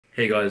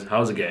Hey guys,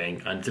 how's it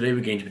going? And today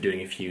we're going to be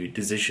doing a few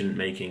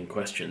decision-making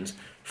questions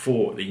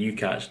for the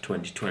UCAT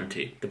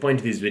 2020. The point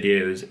of these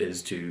videos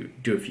is to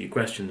do a few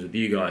questions with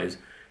you guys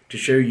to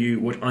show you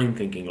what I'm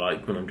thinking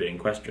like when I'm doing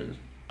questions.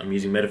 I'm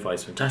using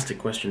Medify's fantastic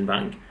question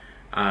bank,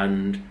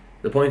 and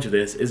the point of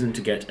this isn't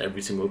to get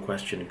every single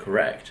question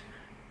correct.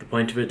 The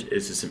point of it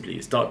is to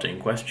simply start doing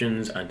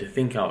questions and to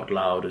think out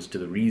loud as to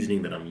the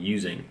reasoning that I'm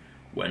using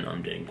when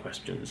I'm doing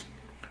questions.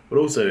 But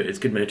also, it's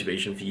good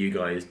motivation for you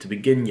guys to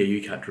begin your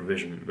UCAT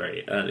revision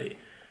very early.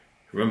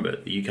 Remember,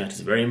 the UCAT is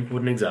a very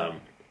important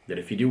exam that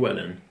if you do well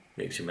in,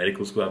 makes your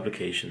medical school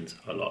applications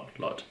a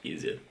lot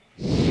easier.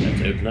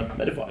 Let's open up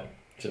Medify.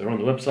 So we're on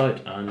the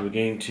website and we're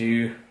going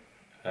to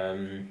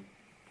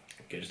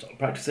start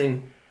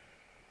practicing,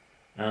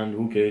 and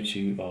we'll go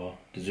to our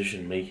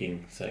decision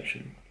making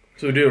section.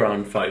 So we'll do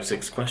around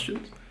 5-6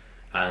 questions,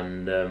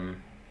 and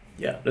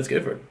yeah, let's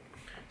go for it.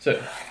 So,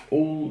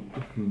 all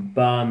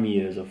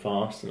bamias are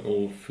fast and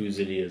all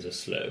fusiliers are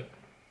slow.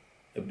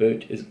 A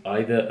boat is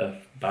either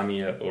a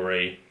bamia or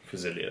a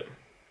fusilia.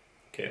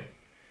 Okay.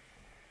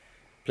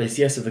 Place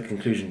yes if the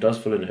conclusion does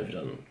follow, no if it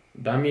doesn't.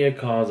 Bamia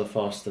cars are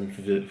faster than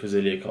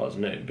fusilia cars,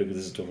 no, because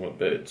this is talking about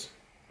boats.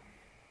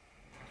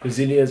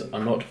 Fusilias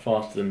are not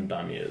faster than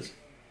bamias.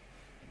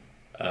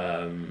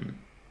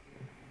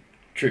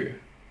 True,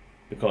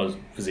 because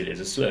fusilias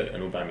are slow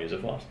and all bamias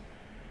are fast.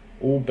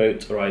 All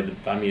boats are either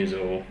bamias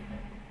or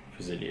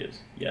fusiliers.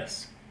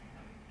 Yes.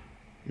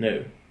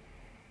 No.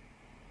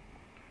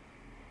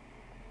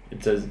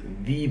 It says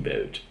the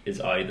boat is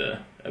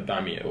either a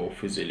bamia or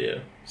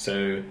fusilia.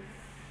 So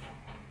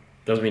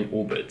doesn't mean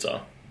all boats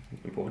are.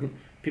 Important.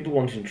 People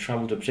wanting to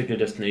travel to a particular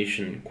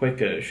destination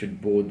quicker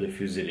should board the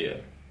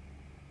fusilia.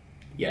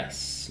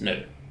 Yes.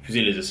 No.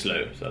 Fusiliers are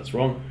slow, so that's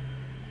wrong.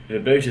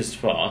 If a boat is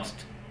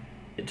fast,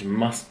 it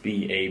must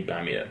be a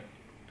bamia.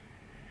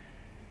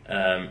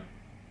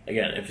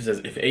 Again, if it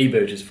says if a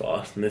boat is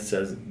fast, and this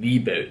says the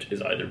boat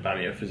is either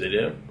bamia or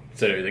fusilia,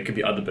 so there could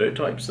be other boat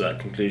types, so that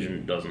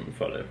conclusion doesn't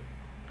follow.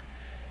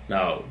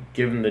 Now,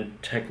 given the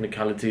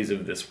technicalities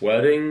of this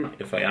wording,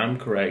 if I am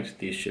correct,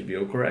 these should be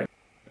all correct.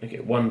 Okay,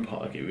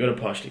 we got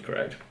it partially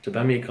correct. So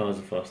bamia cars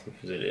are faster than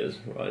fusilias,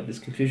 right? This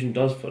conclusion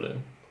does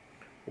follow.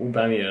 All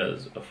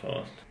bamias are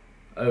fast.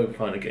 Oh,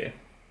 fine, okay.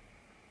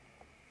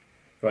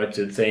 Right,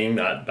 so it's saying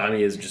that bamia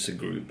is just a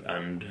group,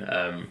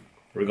 and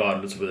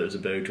regardless of whether it's a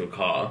boat or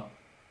car,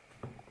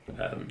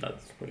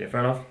 that's okay,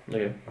 fair enough.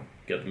 Okay,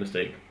 get the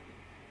mistake.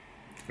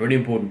 A really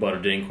important part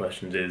of doing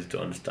questions is to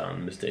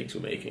understand the mistakes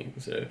we're making.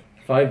 So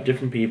 5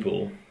 different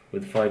people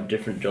with 5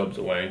 different jobs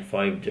are wearing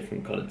 5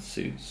 different coloured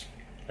suits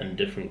and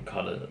different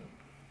coloured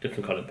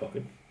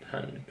pocket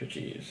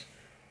handkerchiefs.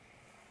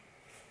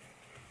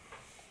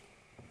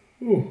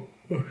 Oh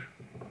gosh.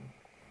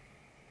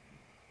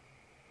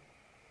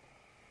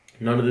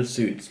 None of the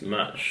suits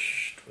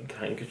matched with the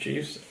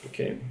handkerchiefs.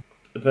 Okay.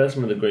 The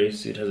person with the grey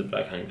suit has a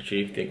black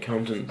handkerchief. The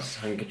accountant's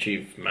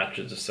handkerchief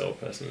matches the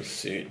salesperson's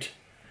suit.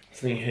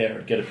 Something here,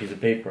 I'd get a piece of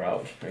paper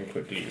out and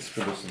quickly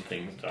scribble some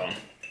things down.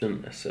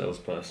 A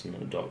salesperson,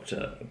 a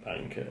doctor, a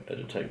banker, a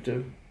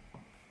detective.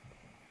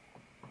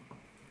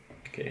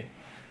 Okay.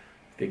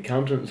 The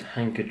accountant's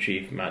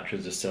handkerchief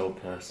matches the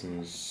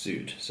salesperson's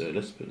suit. So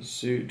let's put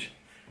suit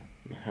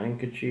and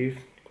handkerchief.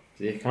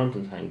 The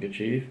accountant's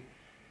handkerchief.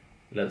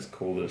 Let's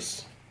call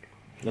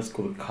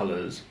the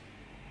colours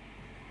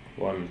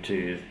 1,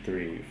 2,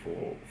 3,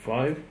 4,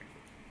 5.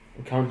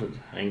 Accountant's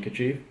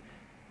handkerchief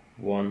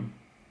 1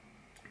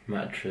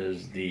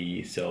 matches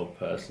the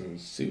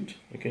salesperson's suit.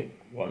 Okay,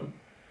 1.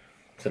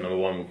 So number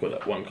 1, we'll call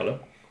that 1 colour.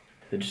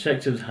 The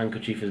detective's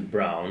handkerchief is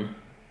brown,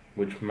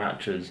 which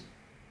matches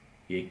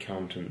the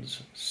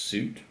accountant's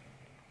suit.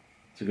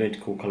 So we're going to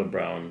call colour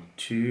brown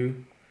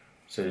 2.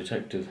 So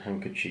detective's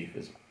handkerchief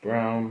is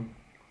brown.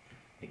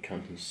 The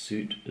accountant's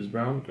suit is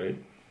brown. Great.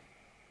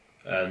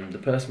 The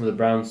person with a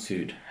brown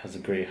suit has a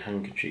grey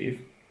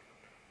handkerchief.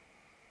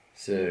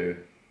 So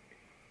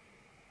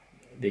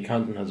the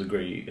accountant has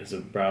a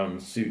brown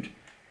suit,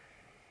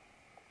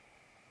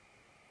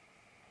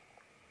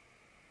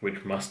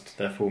 which must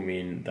therefore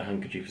mean the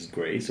handkerchief is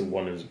grey. So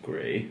 1 is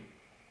grey.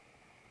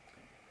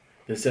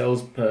 The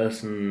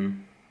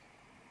salesperson,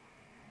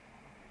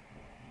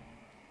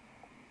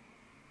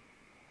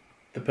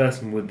 the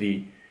person with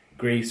the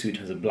grey suit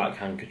has a black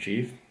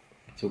handkerchief.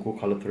 So we'll call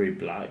colour 3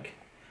 black.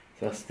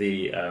 That's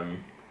the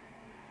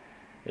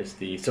it's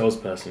the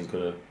salesperson who's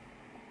got a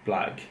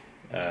black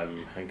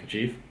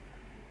handkerchief.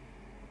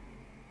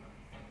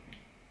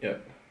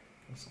 Yep.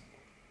 That's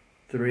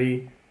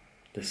 3.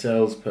 The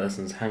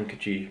salesperson's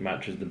handkerchief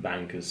matches the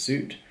banker's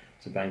suit.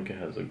 So the banker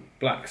has a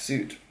black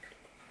suit.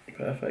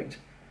 Perfect.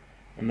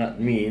 And that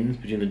means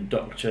between the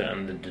doctor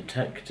and the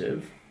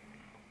detective,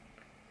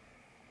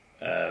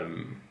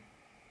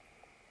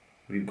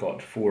 we've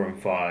got 4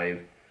 and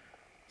 5.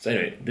 So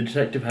anyway, the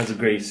detective has a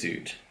grey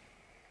suit.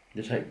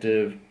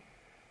 Detective,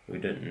 we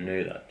don't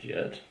know that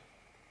yet.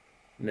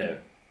 No.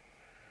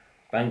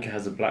 Banker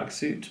has a black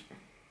suit.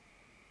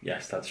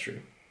 Yes, that's true.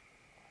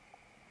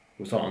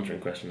 We'll start answering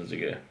questions as we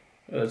go.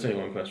 Oh, that's only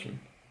one question.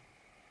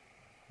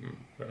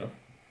 Fair enough.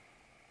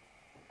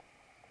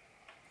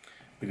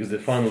 because the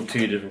final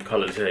two different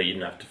colours here you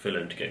didn't have to fill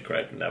in to get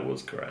correct, and that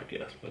was correct,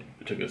 yes, but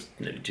it took us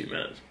nearly 2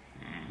 minutes.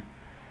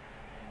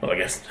 Well, I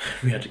guess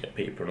we had to get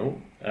paper and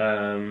all.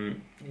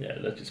 Yeah,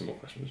 let's do some more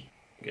questions.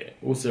 Okay,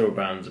 all cereal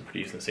brands are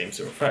produced in the same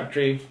cereal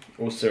factory.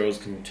 All cereals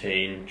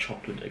contain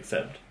chocolate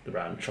except the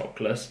brand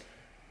Chocolate,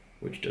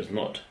 which does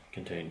not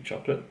contain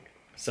chocolate.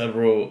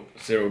 Several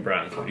cereal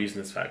brands produced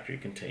in this factory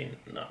contain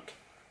nut.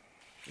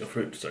 Or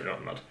fruit, sorry,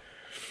 not nut.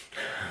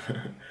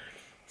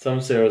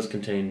 Some cereals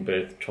contain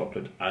both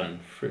chocolate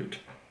and fruit.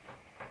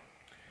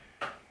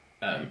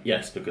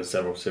 Yes, because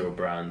several cereal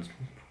brands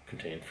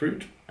contain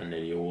fruit and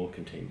nearly all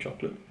contain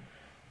chocolate.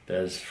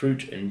 There's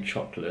fruit in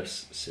chocolate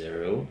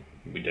cereal.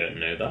 We don't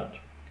know that.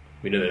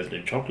 We know there's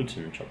no chocolate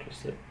in chocolate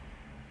cereal.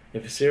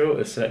 If a cereal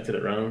is selected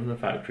at random from the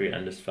factory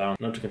and is found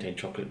not to contain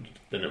chocolate,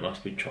 then it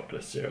must be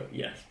chocolate cereal.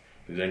 Yes,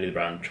 because only the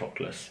brand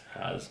Chocolate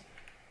has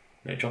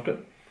no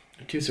chocolate.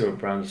 If 2 cereal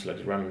brands are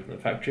selected randomly from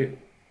the factory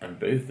and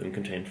both of them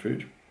contain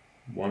fruit,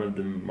 one of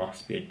them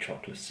must be a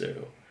chocolate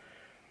cereal.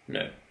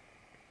 No,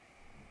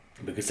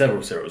 because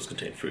several cereals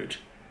contain fruit,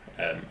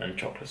 and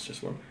chocolate's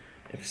just one.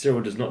 If a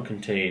cereal does not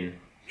contain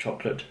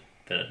chocolate,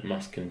 then it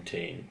must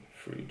contain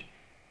fruit.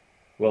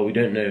 Well, we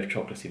don't know if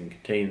chocolate even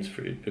contains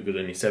fruit because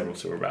only several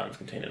cereal brands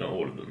contain it, not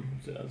all of them,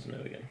 so that's a no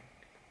again.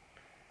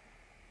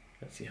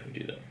 Let's see how we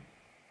do that.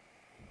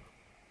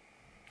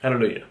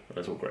 Hallelujah,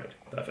 that's all great,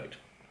 perfect.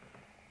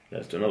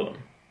 Let's do another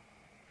one.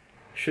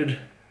 Should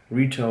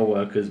retail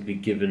workers be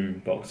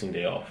given Boxing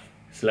Day off?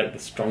 Select the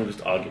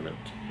strongest argument.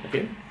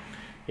 Okay.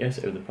 Yes,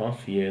 over the past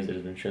few years it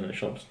has been shown that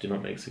shops do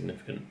not make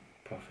significant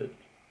profit,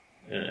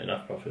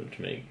 enough profit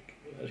to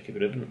keep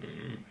it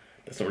open.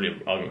 That's not really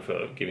an argument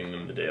for giving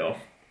them the day off.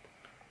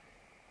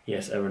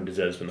 Yes, everyone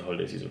deserves to spend the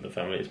holiday season with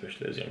the family,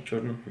 especially those young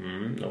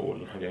children. Not all of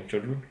them have young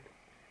children.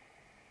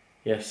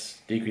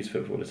 Yes, decreased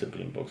footfall is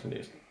typical in Boxing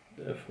Days.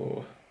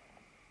 Therefore,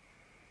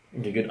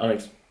 okay, good.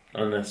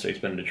 Unnecessary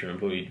expenditure on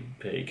employee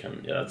pay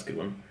can. Yeah, that's a good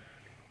one.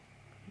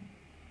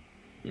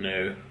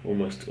 No,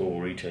 almost all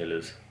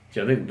retailers.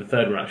 See, I think the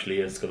third one actually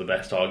has got the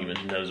best argument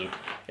in terms of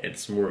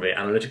it's more of an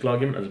analytical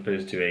argument as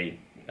opposed to a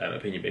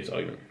opinion-based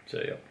argument.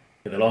 So yeah,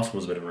 the last one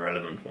was a bit of an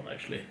irrelevant one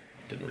actually.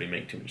 It didn't really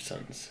make too much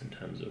sense in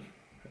terms of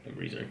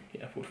reasoning.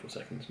 Yeah, 44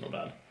 seconds, not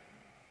bad.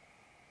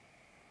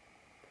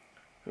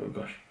 Oh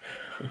gosh.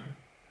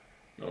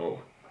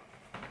 No.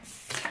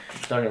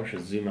 Diagram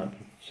shows zoom out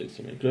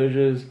 16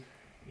 enclosures.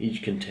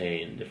 Each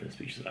contain different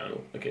species of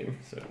animal. Okay,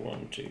 so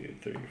 1, 2,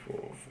 3,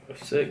 4,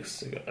 5, 6.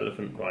 So we've got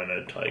elephant,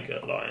 rhino, tiger,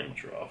 lion,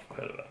 giraffe,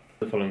 polar bear.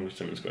 The following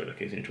sentence code.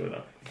 Okay, so you enjoy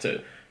that. So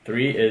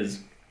 3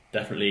 is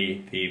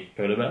definitely the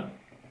polar bear.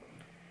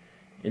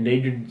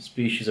 Endangered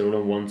species are all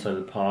on one side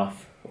of the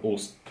path. All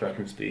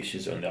threatened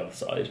species are on the other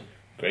side.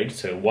 Great.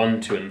 So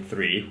 1, 2, and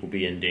 3 will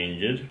be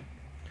endangered,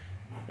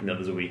 and the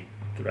others will be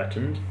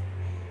threatened.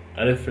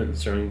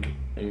 Elephants are in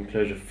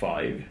enclosure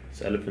 5.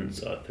 So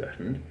elephants are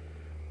threatened.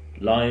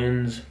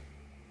 Lions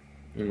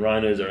and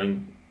rhinos are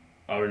in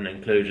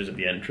enclosures at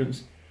the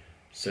entrance,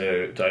 so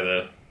it's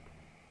either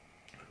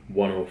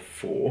 1 or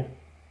 4.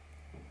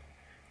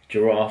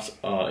 Giraffes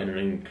are in an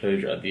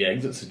enclosure at the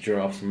exit, so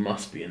giraffes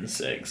must be in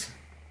 6.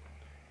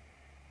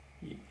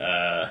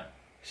 So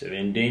the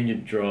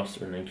endangered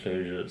giraffes are in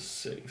enclosure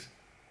 6.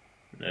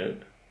 No.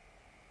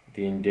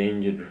 The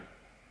endangered...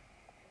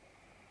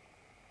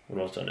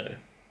 What else do I know?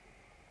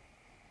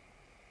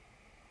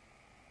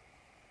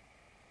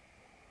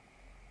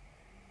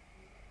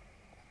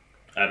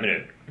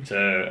 No. So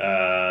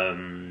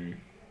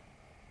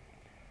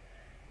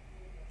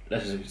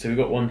so we've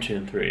got 1, 2,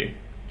 and 3.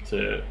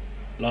 So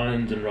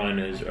lions and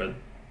rhinos are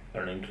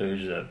in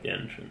enclosures at the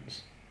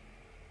entrance,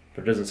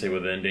 but it doesn't say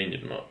whether they're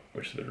endangered or not,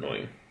 which is a bit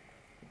annoying.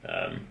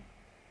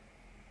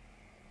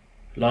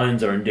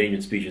 Lions are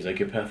endangered species.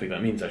 Okay, perfect.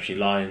 That means actually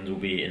lions will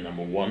be in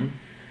number 1,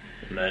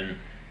 and then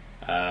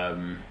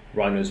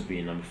rhinos will be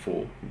in number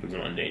 4 because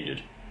they're not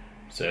endangered.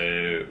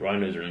 So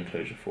rhinos are in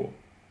enclosure 4.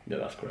 Yeah,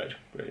 that's correct.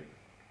 Great.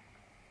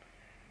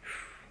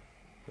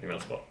 I think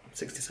that's about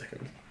 60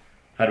 seconds.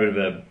 I had a bit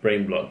of a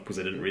brain block because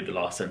I didn't read the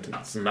last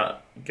sentence, and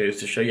that goes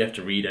to show you have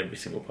to read every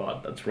single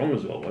part. That's wrong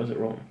as well. Why is it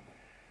wrong?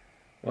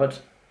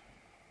 What?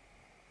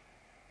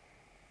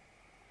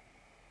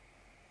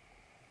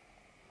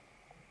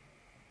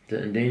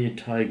 The endangered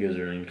tigers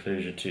are in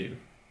enclosure 2.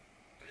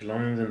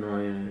 Lions and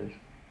rhinos.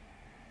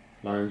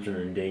 Lions are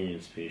an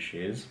endangered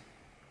species.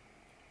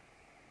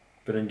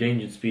 But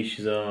endangered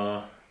species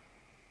are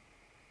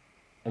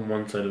on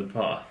one side of the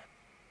path.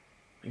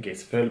 Okay,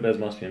 so polar bears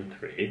must be in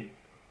 3.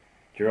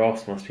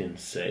 Giraffes must be in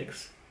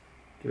 6.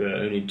 There are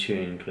only 2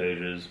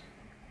 enclosures.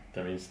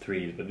 That means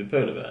 3, but the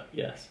polar bear,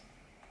 yes.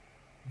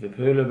 The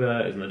polar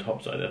bear is on the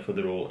top side, therefore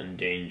they're all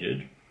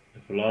endangered.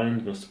 The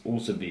lions must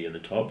also be in the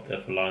top,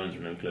 therefore lions are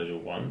in enclosure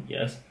 1,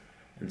 yes.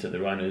 And so the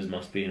rhinos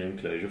must be in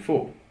enclosure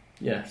 4,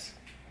 yes.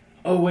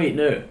 Oh wait,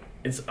 no.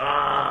 It's,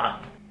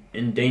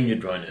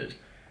 endangered rhinos.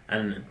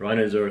 And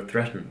rhinos are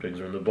threatened because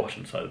they're on the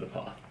bottom side of the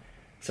path.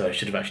 So I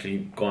should have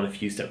actually gone a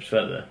few steps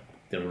further.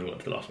 Then we'll go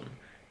to the last one.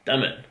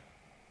 Damn it!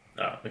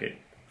 Okay.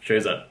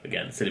 Shows that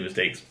again. Silly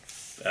mistakes.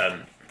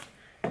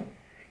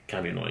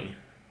 can be annoying.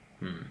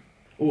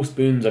 All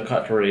spoons are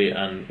cutlery,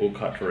 and all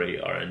cutlery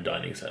are in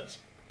dining sets.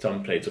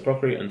 Some plates are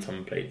crockery, and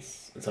some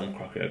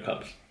crockery are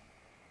cups.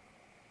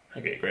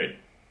 Okay, great.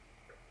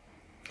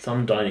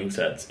 Some dining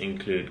sets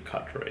include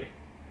cutlery.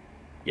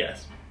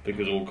 Yes,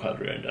 because all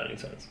cutlery are in dining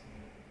sets.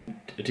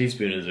 A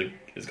teaspoon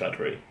is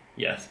cutlery.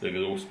 Yes,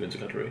 because all spoons are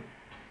cutlery.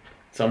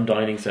 Some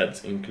dining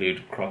sets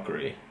include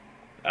crockery.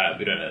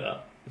 We don't know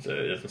that, so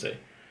it doesn't say.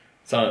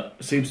 So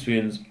soup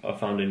spoons are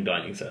found in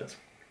dining sets.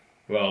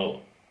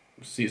 Well,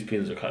 soup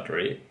spoons are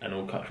cutlery, and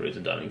all cutlery is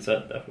a dining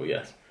set, therefore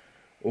yes.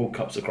 All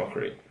cups are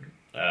crockery.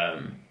 I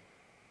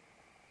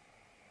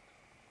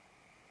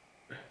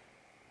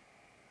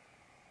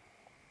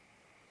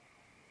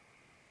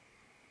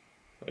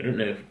don't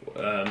know if,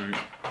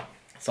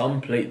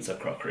 some plates are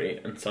crockery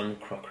and some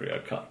crockery are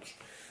cups.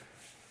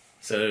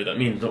 So that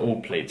means not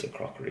all plates are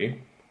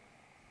crockery,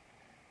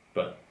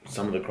 but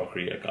some of the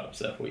crockery are cups,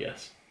 therefore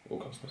yes, all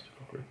cups must be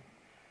crockery.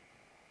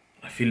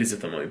 I feel as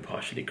if that might be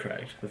partially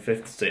correct. The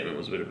fifth statement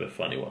was a bit of a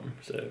funny one,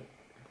 so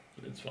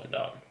let's find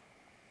out.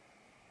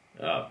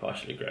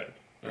 Partially correct.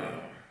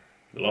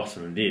 The last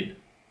one indeed.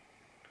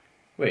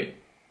 Wait.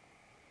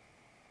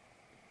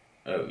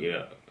 Oh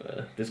yeah,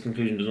 this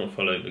conclusion does not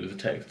follow because the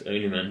text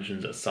only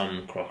mentions that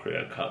some crockery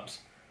are cups,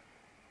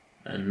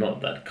 and not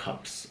that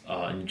cups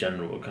are in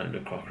general a kind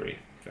of crockery.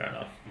 Fair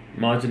enough.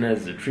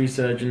 Martinez is a tree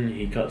surgeon.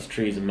 He cuts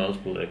trees in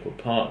multiple local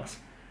parks.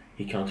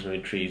 He counted how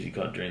many trees he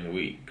cut during the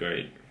week.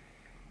 Great.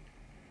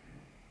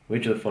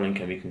 Which of the following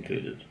can be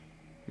concluded?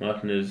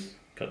 Martinez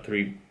cut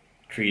 3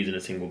 trees in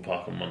a single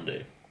park on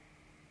Monday.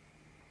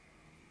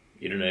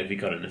 You don't know if he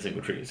cut it in a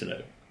single tree, so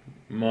no.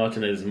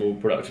 Martinez is more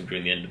productive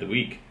during the end of the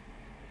week.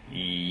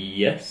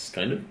 Yes,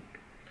 kind of.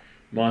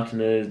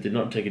 Martinez did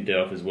not take a day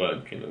off his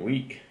work during the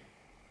week.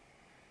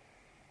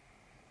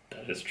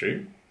 That is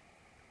true.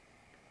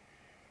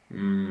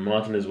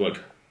 Martinez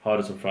worked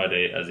hardest on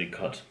Friday as he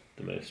cut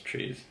the most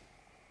trees.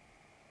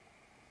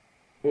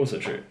 Also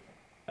true.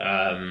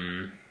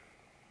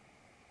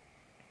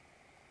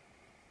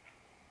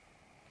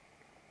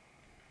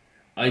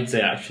 I'd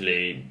say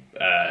actually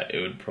it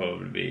would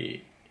probably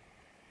be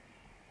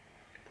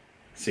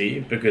C,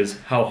 because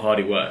how hard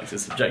he works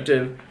is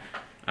subjective,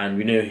 and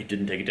we know he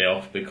didn't take a day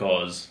off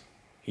because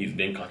he's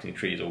been cutting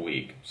trees all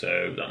week,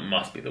 so that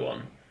must be the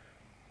one,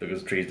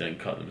 because trees don't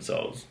cut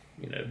themselves,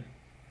 you know.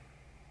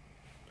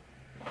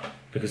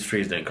 Because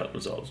trees don't cut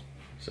themselves,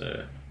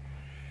 so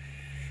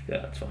yeah,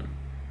 that's fine.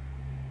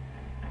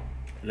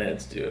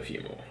 Let's do a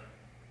few more.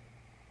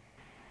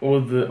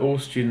 All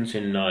students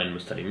in 9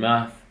 must study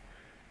math.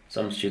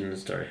 Some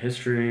students study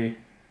history.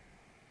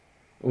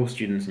 All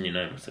students in year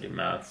 9 must study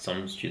math.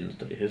 Some students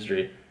study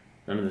history.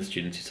 None of the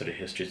students who study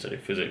history study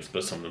physics,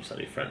 but some of them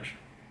study French.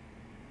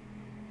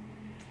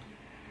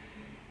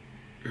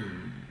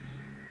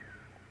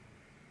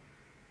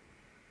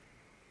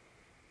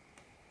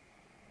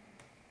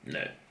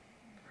 No.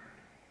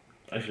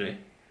 Actually,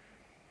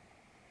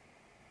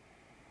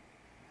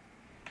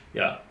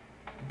 yeah,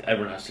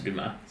 everyone has to do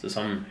math. So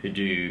some who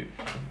do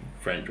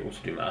French also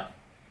do math.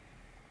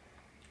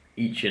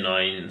 Each year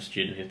 9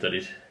 student who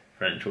studies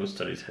French also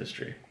studies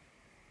history.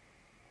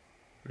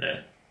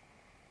 No.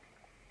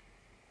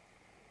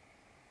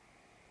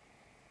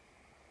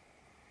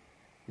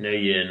 No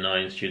year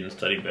 9 students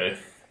study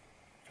both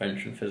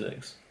French and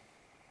physics.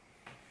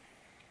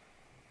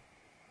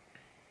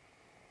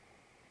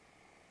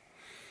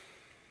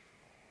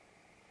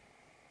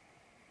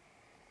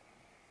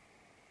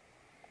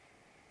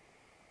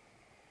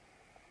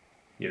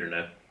 You don't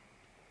know.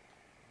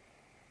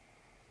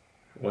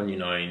 1 year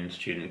 9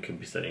 student could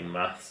be studying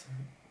maths,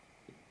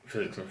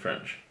 physics and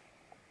French.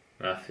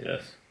 Math,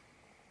 yes.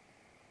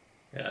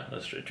 Yeah,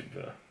 that's true to be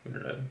fair. We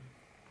don't know.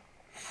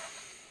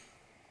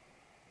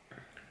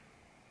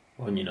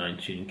 1 year 9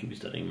 student could be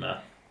studying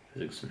math,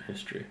 physics and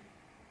history.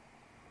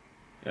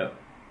 Yep.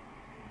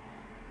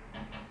 I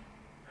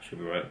should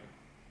be right.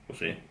 We'll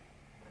see.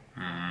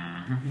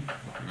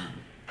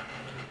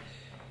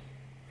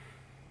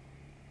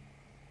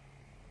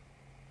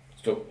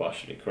 Still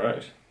partially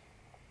correct.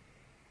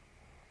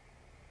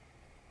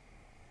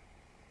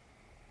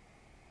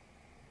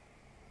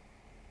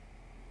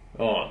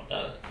 Oh,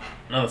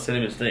 another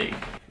silly mistake.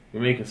 We're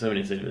making so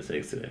many silly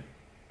mistakes today.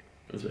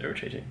 That's very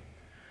irritating.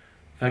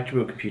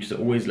 Factory-built computers are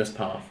always less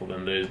powerful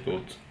than those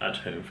built at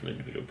home from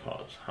individual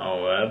parts.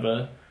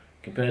 However,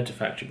 compared to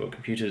factory-built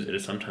computers, it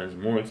is sometimes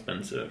more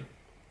expensive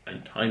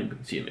and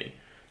time-consuming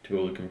to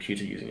build a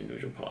computer using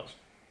individual parts.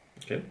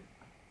 Okay?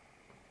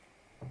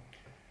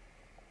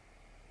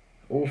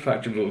 All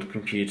factory-built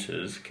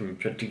computers can be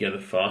put together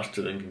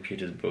faster than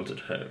computers built at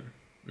home.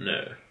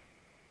 No.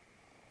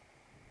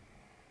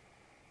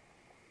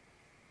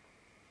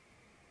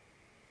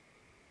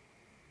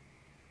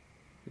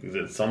 Because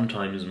it's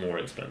sometimes more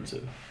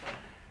expensive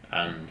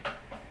and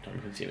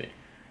time-consuming.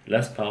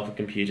 Less powerful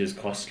computers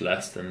cost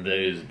less than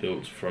those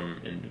built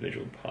from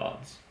individual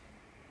parts.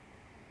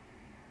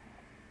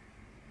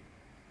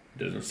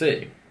 It doesn't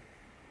say.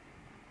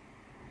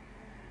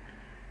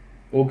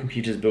 All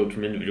computers built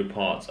from individual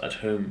parts at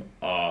home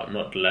are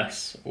not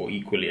less or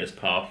equally as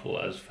powerful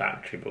as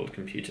factory-built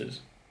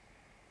computers.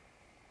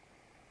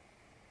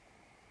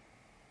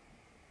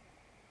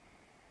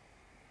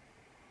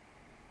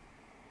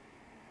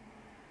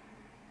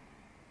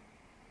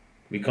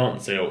 We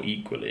can't say or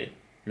equally,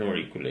 nor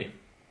equally,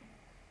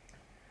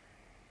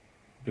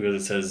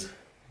 because it says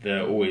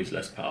they're always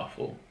less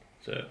powerful.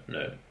 So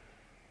no,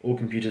 all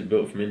computers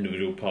built from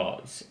individual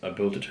parts are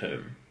built at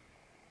home.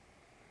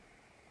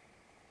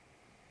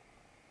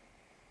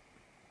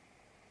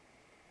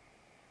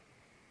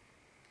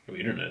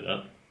 We don't know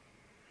that.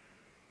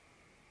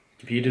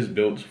 Computers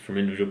built from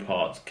individual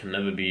parts can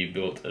never be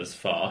built as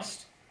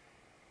fast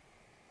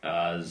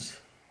as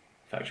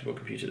factory-built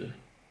computers.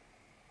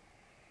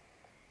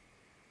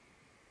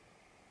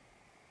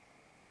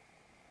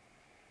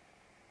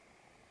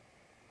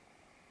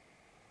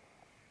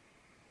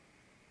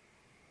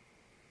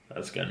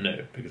 That's again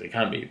no, because it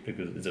can be,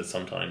 because it says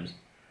sometimes,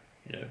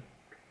 you know,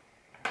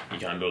 you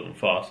can build them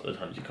fast, other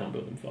times you can't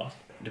build them fast.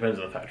 It depends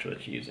on the factor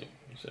that you're using.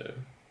 So,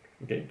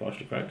 okay,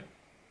 partially correct.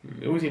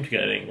 We always seem to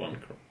get one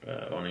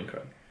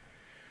incorrect.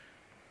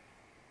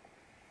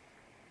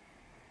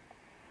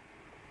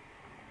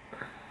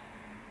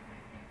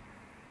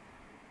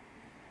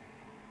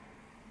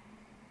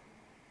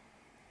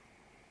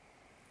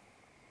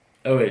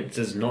 Oh, it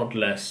says not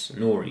less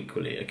nor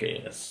equally.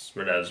 Okay, that's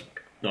read as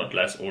not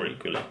less or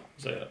equally.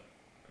 So,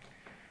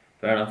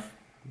 fair enough.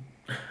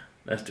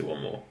 Let's do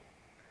one more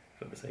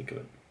for the sake of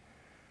it.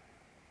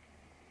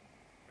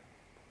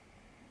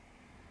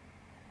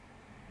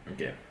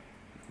 Okay,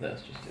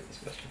 let's just do this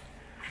question.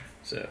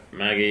 So,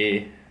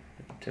 Maggie,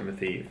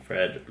 Timothy,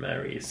 Fred,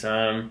 Mary,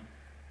 Sam.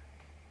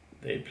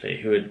 They play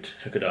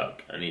hook a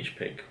duck, and each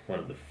pick one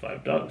of the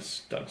 5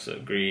 ducks. Ducks are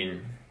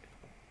green,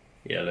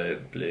 yellow,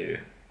 blue.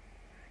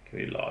 Can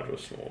be large or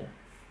small.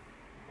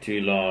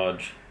 2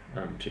 large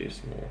and 2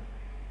 small.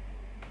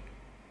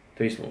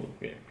 3 small.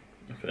 Okay.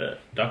 If a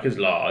duck is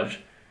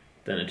large,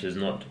 then it is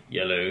not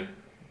yellow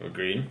or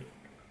green.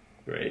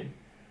 Great.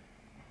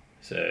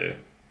 So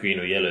green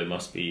or yellow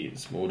must be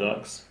small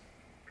ducks.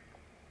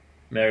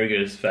 Mary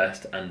goes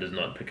first and does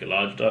not pick a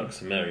large duck,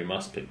 so Mary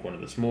must pick one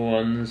of the small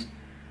ones.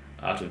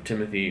 Out of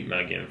Timothy,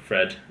 Maggie and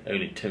Fred,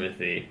 only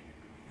Timothy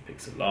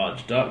picks a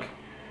large duck.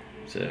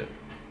 So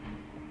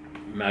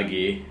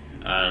Maggie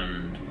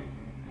and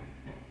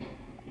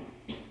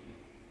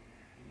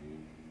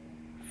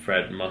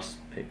Fred must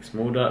pick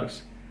small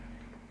ducks.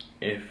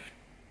 If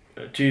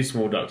 2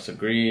 small ducks are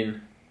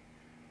green,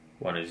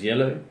 1 is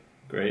yellow,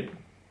 great.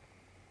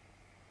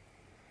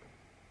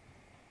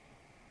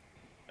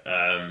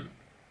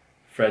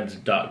 Fred's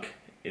duck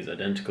is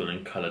identical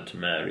in colour to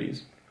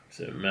Mary's,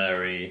 so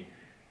Mary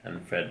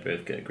and Fred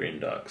both get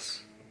green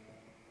ducks.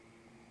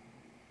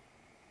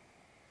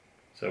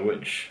 So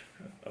which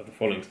of the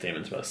following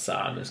statements about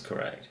Sam is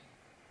correct?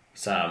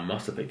 Sam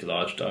must have picked a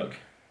large duck.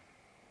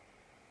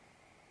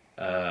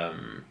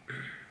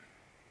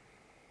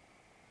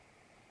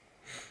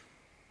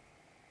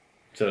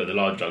 So the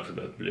large ducks are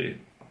both blue.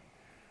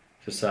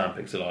 So Sam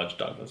picks a large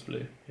duck that's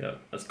blue. Yeah,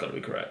 that's got to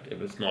be correct. If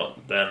it's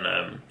not,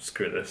 then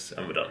screw this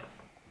and we're done.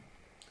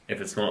 If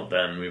it's not,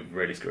 then we've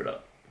really screwed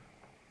up.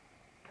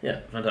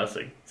 Yeah,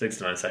 fantastic.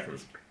 69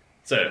 seconds.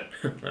 So,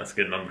 that's a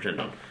good number to end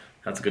on.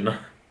 That's a good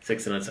number.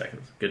 69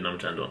 seconds. Good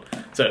number to end on.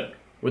 So,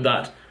 with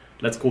that,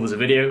 let's call this a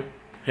video.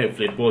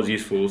 Hopefully it was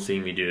useful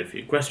seeing me do a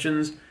few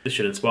questions. This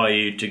should inspire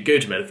you to go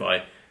to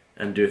Medify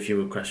and do a few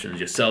more questions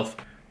yourself,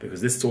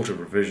 because this sort of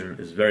revision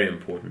is very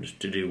important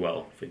to do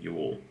well for you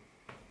all.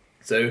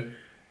 So,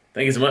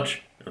 thank you so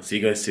much. I'll see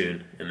you guys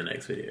soon in the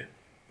next video.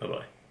 Bye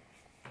bye.